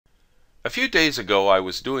A few days ago I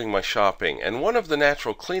was doing my shopping, and one of the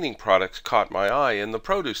natural cleaning products caught my eye in the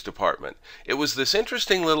produce department. It was this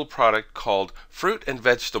interesting little product called Fruit and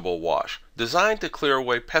Vegetable Wash, designed to clear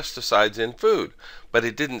away pesticides in food, but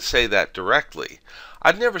it didn't say that directly.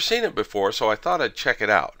 I'd never seen it before, so I thought I'd check it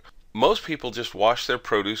out. Most people just wash their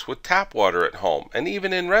produce with tap water at home, and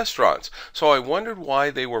even in restaurants, so I wondered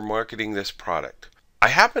why they were marketing this product. I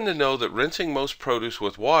happen to know that rinsing most produce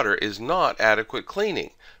with water is not adequate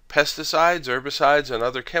cleaning. Pesticides, herbicides, and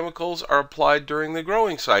other chemicals are applied during the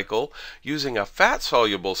growing cycle using a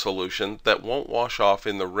fat-soluble solution that won't wash off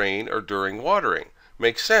in the rain or during watering.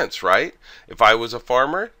 Makes sense, right? If I was a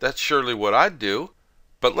farmer, that's surely what I'd do.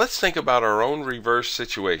 But let's think about our own reverse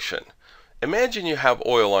situation. Imagine you have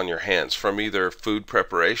oil on your hands from either food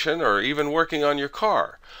preparation or even working on your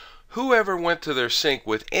car. Whoever went to their sink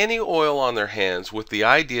with any oil on their hands with the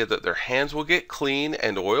idea that their hands will get clean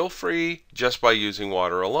and oil-free just by using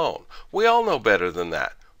water alone? We all know better than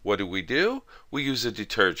that. What do? We use a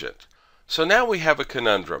detergent. So now we have a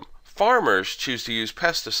conundrum. Farmers choose to use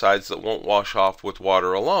pesticides that won't wash off with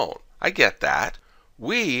water alone. I get that.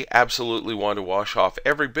 We absolutely want to wash off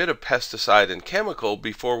every bit of pesticide and chemical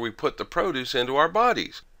before we put the produce into our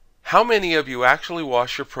bodies. How many of you actually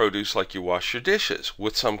wash your produce like you wash your dishes,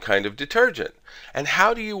 with some kind of detergent? And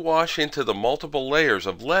how do you wash into the multiple layers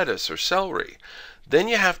of lettuce or celery? Then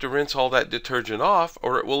you have to rinse all that detergent off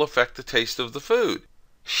or it will affect the taste of the food.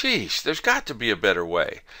 Sheesh, there's got to be a better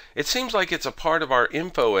way. It seems like it's a part of our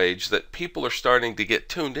info age that people are starting to get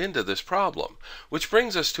tuned into this problem. Which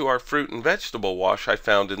brings us to our fruit and vegetable wash I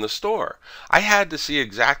found in the store. I had to see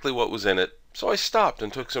exactly what was in it, so I stopped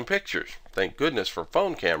and took some pictures. Thank goodness for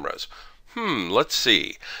phone cameras. Let's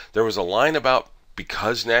see. There was a line about,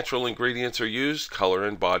 because natural ingredients are used, color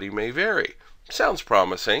and body may vary. Sounds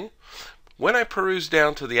promising. When I perused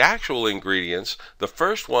down to the actual ingredients, the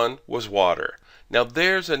first one was water. Now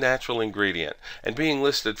there's a natural ingredient, and being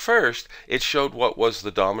listed first, it showed what was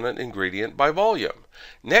the dominant ingredient by volume.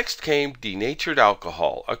 Next came denatured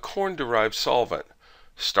alcohol, a corn-derived solvent.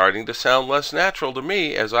 Starting to sound less natural to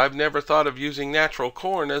me, as I've never thought of using natural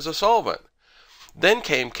corn as a solvent. Then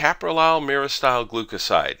came caprolol myristyl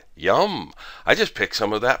glucoside. Yum! I just picked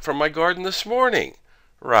some of that from my garden this morning.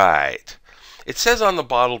 Right. It says on the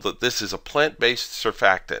bottle that this is a plant-based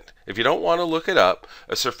surfactant. If you don't want to look it up,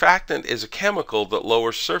 a surfactant is a chemical that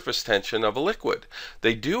lowers surface tension of a liquid.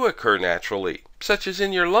 They do occur naturally, such as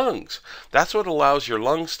in your lungs. That's what allows your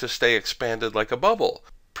lungs to stay expanded like a bubble.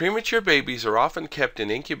 Premature babies are often kept in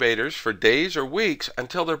incubators for days or weeks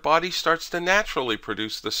until their body starts to naturally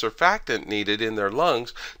produce the surfactant needed in their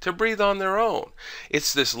lungs to breathe on their own.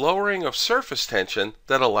 It's this lowering of surface tension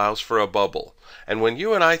that allows for a bubble. And when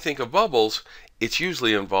you and I think of bubbles, it's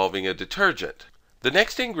usually involving a detergent. The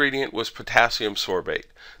next ingredient was potassium sorbate.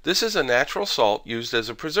 This is a natural salt used as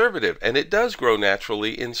a preservative, and it does grow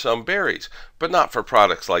naturally in some berries, but not for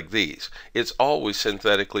products like these. It's always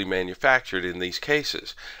synthetically manufactured in these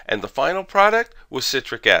cases. And the final product was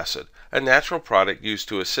citric acid, a natural product used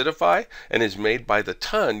to acidify and is made by the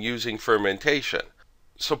ton using fermentation.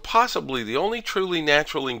 So possibly the only truly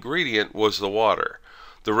natural ingredient was the water.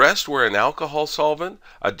 The rest were an alcohol solvent,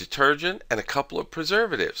 a detergent, and a couple of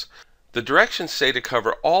preservatives. The directions say to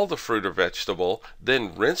cover all the fruit or vegetable,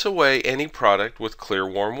 then rinse away any product with clear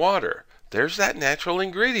warm water. There's that natural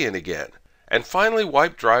ingredient again. And finally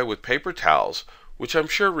wipe dry with paper towels, which I'm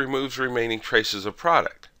sure removes remaining traces of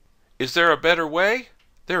product. Is there a better way?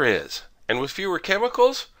 There is. And with fewer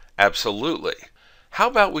chemicals? Absolutely. How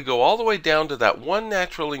about we go all the way down to that one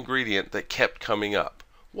natural ingredient that kept coming up?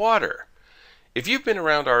 Water. If you've been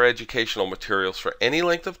around our educational materials for any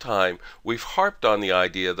length of time, we've harped on the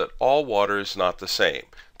idea that all water is not the same.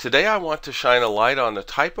 Today I want to shine a light on the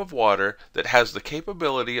type of water that has the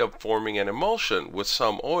capability of forming an emulsion with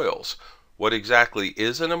some oils. What exactly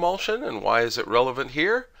is an emulsion and why is it relevant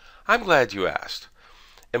here? I'm glad you asked.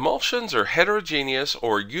 Emulsions are heterogeneous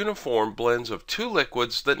or uniform blends of two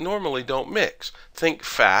liquids that normally don't mix. Think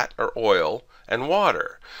fat or oil and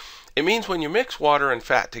water. It means when you mix water and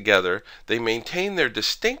fat together, they maintain their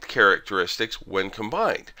distinct characteristics when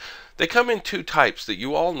combined. They come in two types that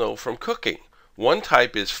you all know from cooking. One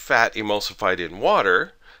type is fat emulsified in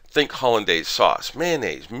water. Think hollandaise sauce,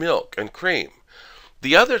 mayonnaise, milk, and cream.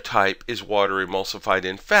 The other type is water emulsified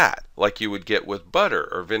in fat, like you would get with butter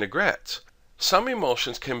or vinaigrettes. Some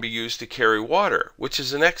emulsions can be used to carry water, which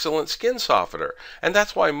is an excellent skin softener, and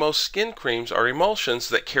that's why most skin creams are emulsions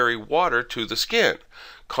that carry water to the skin.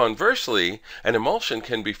 Conversely, an emulsion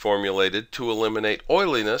can be formulated to eliminate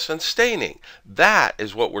oiliness and staining. That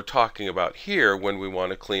is what we're talking about here when we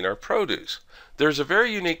want to clean our produce. There's a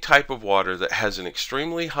very unique type of water that has an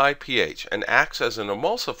extremely high pH and acts as an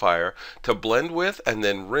emulsifier to blend with and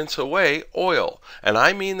then rinse away oil. And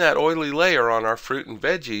I mean that oily layer on our fruit and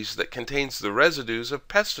veggies that contains the residues of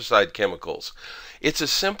pesticide chemicals. It's as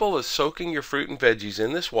simple as soaking your fruit and veggies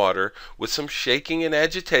in this water with some shaking and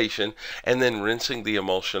agitation and then rinsing the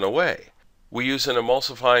emulsion away. We use an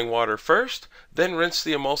emulsifying water first, then rinse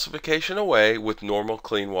the emulsification away with normal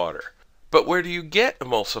clean water. But where do you get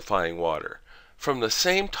emulsifying water? From the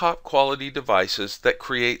same top quality devices that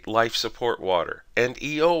create life support water and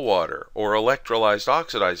EO water, or electrolyzed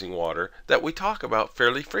oxidizing water, that we talk about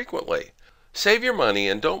fairly frequently. Save your money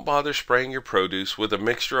and don't bother spraying your produce with a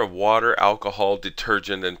mixture of water, alcohol,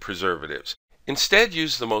 detergent, and preservatives. Instead,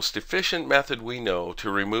 use the most efficient method we know to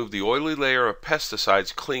remove the oily layer of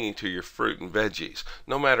pesticides clinging to your fruit and veggies,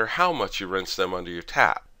 no matter how much you rinse them under your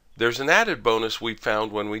tap. There's an added bonus we've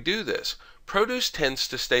found when we do this. Produce tends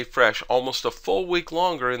to stay fresh almost a full week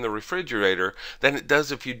longer in the refrigerator than it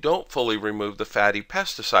does if you don't fully remove the fatty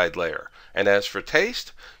pesticide layer. And as for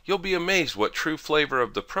taste, you'll be amazed what true flavor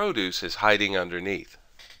of the produce is hiding underneath.